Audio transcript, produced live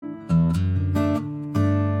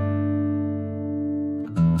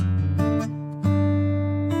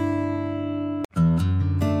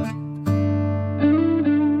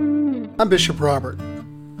I'm Bishop Robert.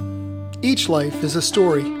 Each life is a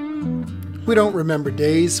story. We don't remember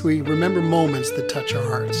days, we remember moments that touch our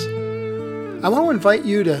hearts. I want to invite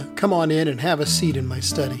you to come on in and have a seat in my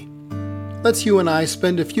study. Let's you and I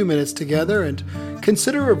spend a few minutes together and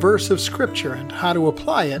consider a verse of Scripture and how to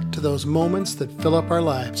apply it to those moments that fill up our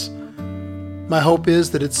lives. My hope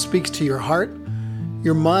is that it speaks to your heart,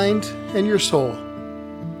 your mind, and your soul.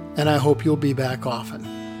 And I hope you'll be back often.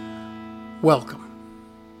 Welcome.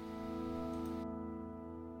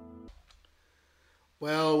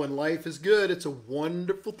 Well, when life is good, it's a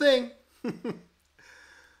wonderful thing.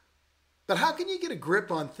 But how can you get a grip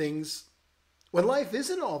on things when life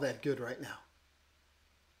isn't all that good right now?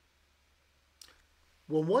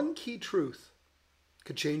 Well, one key truth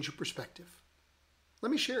could change your perspective.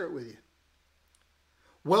 Let me share it with you.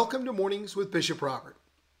 Welcome to Mornings with Bishop Robert.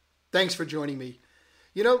 Thanks for joining me.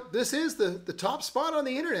 You know, this is the top spot on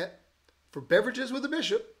the internet for beverages with a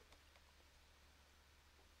bishop.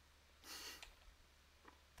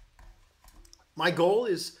 My goal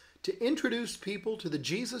is to introduce people to the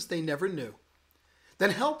Jesus they never knew, then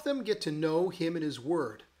help them get to know Him and His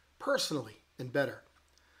Word personally and better.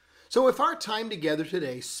 So if our time together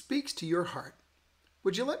today speaks to your heart,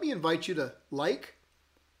 would you let me invite you to like,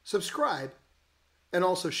 subscribe, and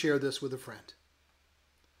also share this with a friend?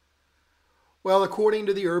 Well, according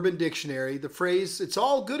to the Urban Dictionary, the phrase, "it's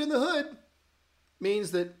all good in the hood,"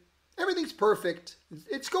 means that everything's perfect,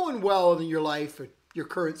 it's going well in your life or your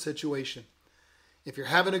current situation. If you're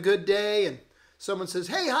having a good day and someone says,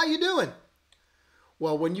 "Hey, how you doing?"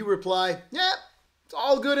 Well, when you reply, "Yeah, it's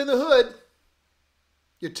all good in the hood,"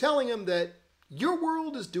 you're telling them that your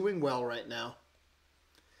world is doing well right now.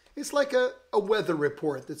 It's like a weather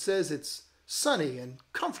report that says it's sunny and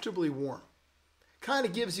comfortably warm. Kind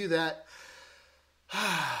of gives you that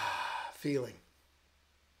feeling.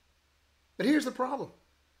 But here's the problem.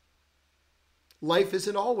 Life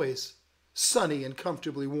isn't always sunny and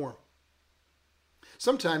comfortably warm.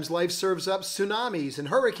 Sometimes life serves up tsunamis and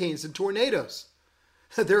hurricanes and tornadoes.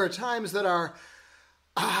 There are times that our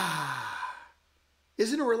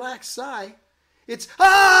isn't a relaxed sigh. It's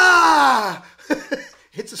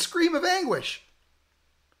It's a scream of anguish.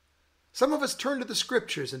 Some of us turn to the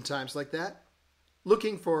Scriptures in times like that,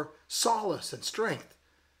 looking for solace and strength.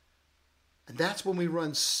 And that's when we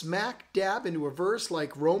run smack dab into a verse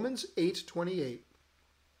like Romans 8:28.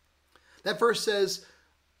 That verse says,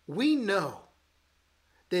 "We know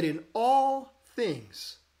that in all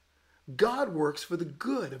things God works for the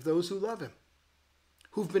good of those who love Him,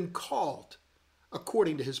 who've been called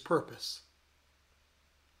according to His purpose."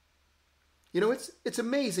 You know, it's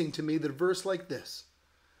amazing to me that a verse like this,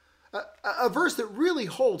 a verse that really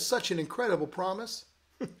holds such an incredible promise,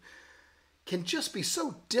 can just be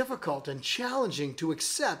so difficult and challenging to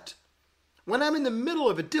accept when I'm in the middle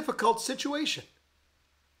of a difficult situation.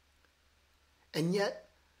 And yet,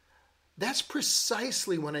 that's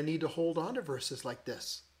precisely when I need to hold on to verses like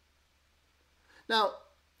this. Now,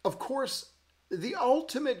 of course, the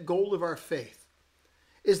ultimate goal of our faith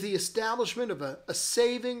is the establishment of a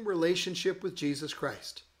saving relationship with Jesus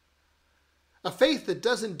Christ. A faith that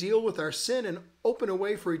doesn't deal with our sin and open a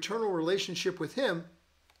way for eternal relationship with Him,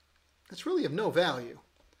 that's really of no value.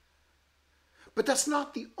 But that's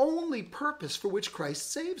not the only purpose for which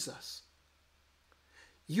Christ saves us.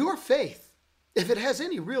 Your faith, if it has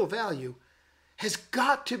any real value, has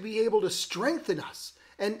got to be able to strengthen us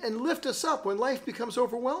and lift us up when life becomes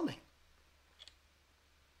overwhelming.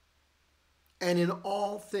 And in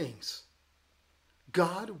all things,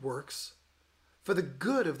 God works for the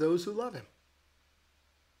good of those who love Him.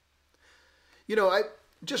 You know, I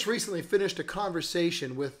just recently finished a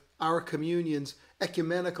conversation with our communion's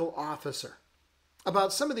ecumenical officer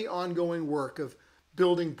about some of the ongoing work of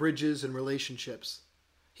building bridges and relationships.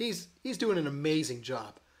 He's doing an amazing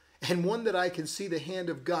job, and one that I can see the hand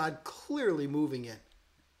of God clearly moving in.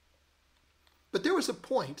 But there was a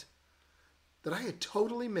point that I had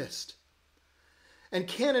totally missed. And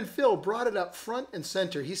Canon Phil brought it up front and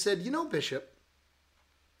center. He said, "You know, Bishop,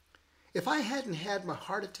 if I hadn't had my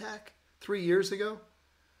heart attack 3 years ago,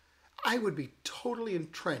 I would be totally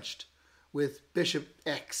entrenched with Bishop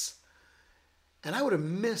X, and I would have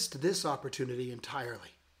missed this opportunity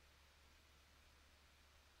entirely."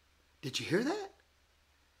 Did you hear that?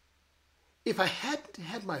 If I hadn't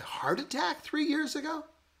had my heart attack 3 years ago,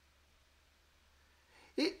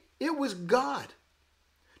 it was God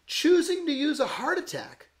choosing to use a heart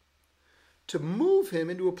attack to move him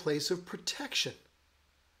into a place of protection,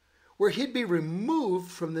 where he'd be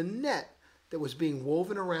removed from the net that was being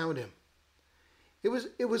woven around him. It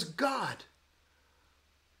was God.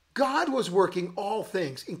 God was working all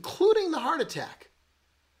things, including the heart attack,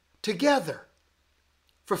 together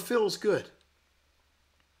for Phil's good.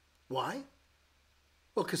 Why?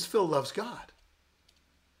 Well, because Phil loves God.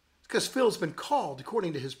 Because Phil's been called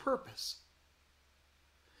according to his purpose.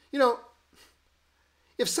 You know,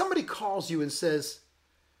 if somebody calls you and says,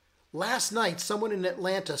 last night someone in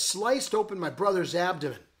Atlanta sliced open my brother's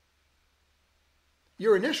abdomen,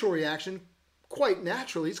 your initial reaction, quite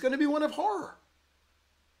naturally, is going to be one of horror.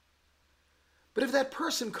 But if that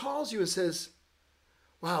person calls you and says,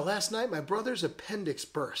 wow, last night my brother's appendix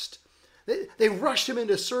burst. They rushed him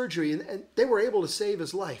into surgery and they were able to save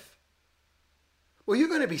his life. Well, you're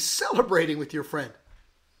going to be celebrating with your friend.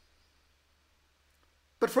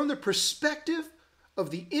 But from the perspective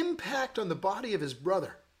of the impact on the body of his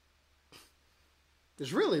brother,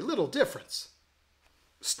 there's really little difference.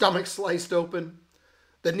 Stomach sliced open,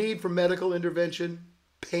 the need for medical intervention,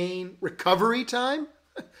 pain, recovery time,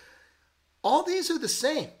 all these are the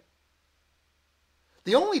same.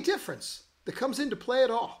 The only difference that comes into play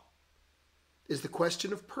at all is the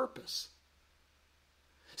question of purpose.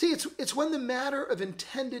 See, it's when the matter of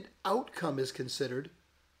intended outcome is considered,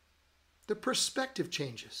 the perspective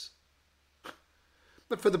changes.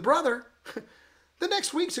 But for the brother, the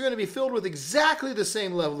next weeks are going to be filled with exactly the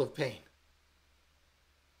same level of pain.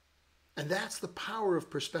 And that's the power of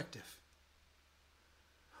perspective.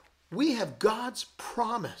 We have God's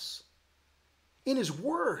promise in His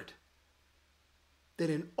Word that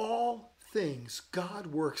in all things God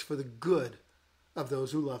works for the good of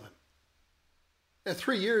those who love Him. Now,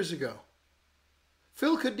 3 years ago,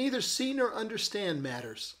 Phil could neither see nor understand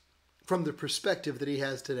matters from the perspective that he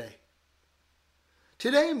has today.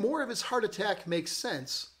 Today, more of his heart attack makes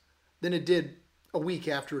sense than it did a week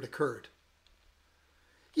after it occurred.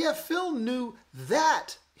 Yeah, Phil knew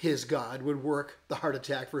that his God would work the heart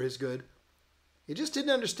attack for his good. He just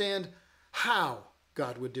didn't understand how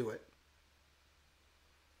God would do it.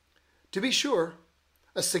 To be sure,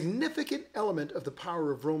 a significant element of the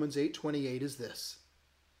power of Romans 8:28 is this: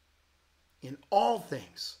 in all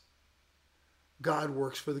things, God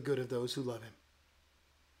works for the good of those who love Him.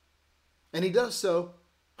 And He does so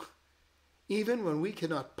even when we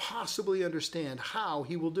cannot possibly understand how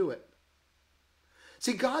He will do it.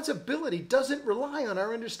 See, God's ability doesn't rely on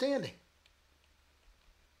our understanding.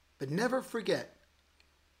 But never forget,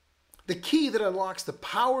 the key that unlocks the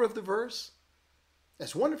power of the verse,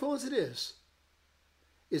 as wonderful as it is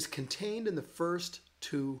contained in the first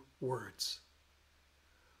two words.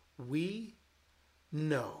 We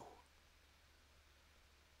know.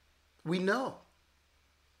 We know.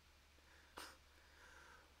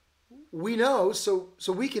 We know so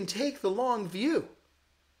we can take the long view.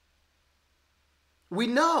 We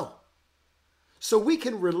know so we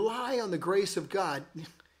can rely on the grace of God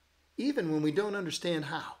even when we don't understand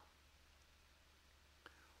how.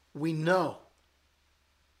 We know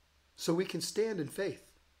so we can stand in faith.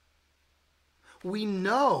 We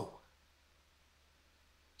know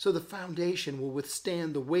so the foundation will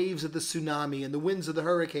withstand the waves of the tsunami and the winds of the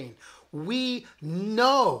hurricane. We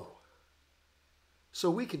know so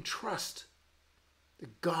we can trust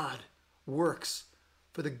that God works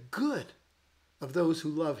for the good of those who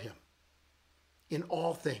love Him in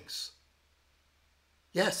all things.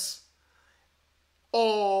 Yes,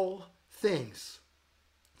 all things.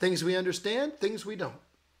 Things we understand, things we don't.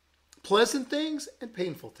 Pleasant things and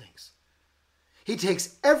painful things. He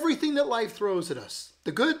takes everything that life throws at us,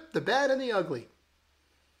 the good, the bad, and the ugly.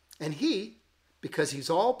 And He, because He's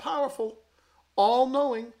all-powerful,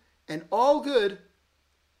 all-knowing, and all good,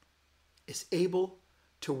 is able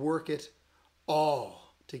to work it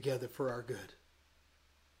all together for our good.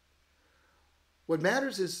 What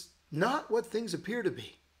matters is not what things appear to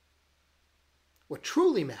be. What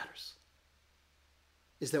truly matters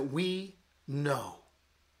is that we know.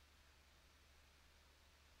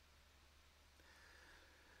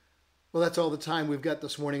 Well, that's all the time we've got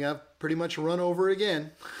this morning. I've pretty much run over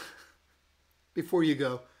again. Before you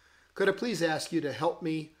go, could I please ask you to help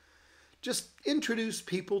me just introduce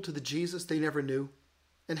people to the Jesus they never knew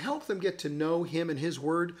and help them get to know Him and His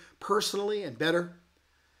Word personally and better?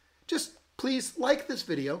 Just please like this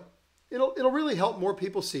video. It'll really help more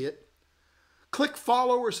people see it. Click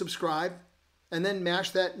follow or subscribe and then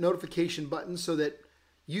mash that notification button so that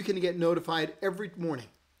you can get notified every morning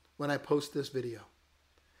when I post this video.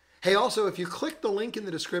 Hey, also, if you click the link in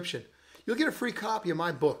the description, you'll get a free copy of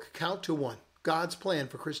my book, Count to One, God's Plan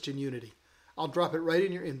for Christian Unity. I'll drop it right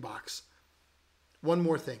in your inbox. One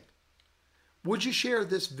more thing. Would you share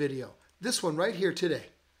this video, this one right here today?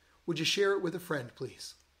 Would you share it with a friend,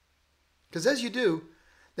 please? Because as you do,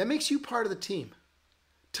 that makes you part of the team,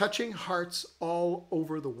 touching hearts all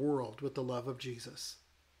over the world with the love of Jesus.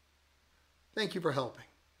 Thank you for helping.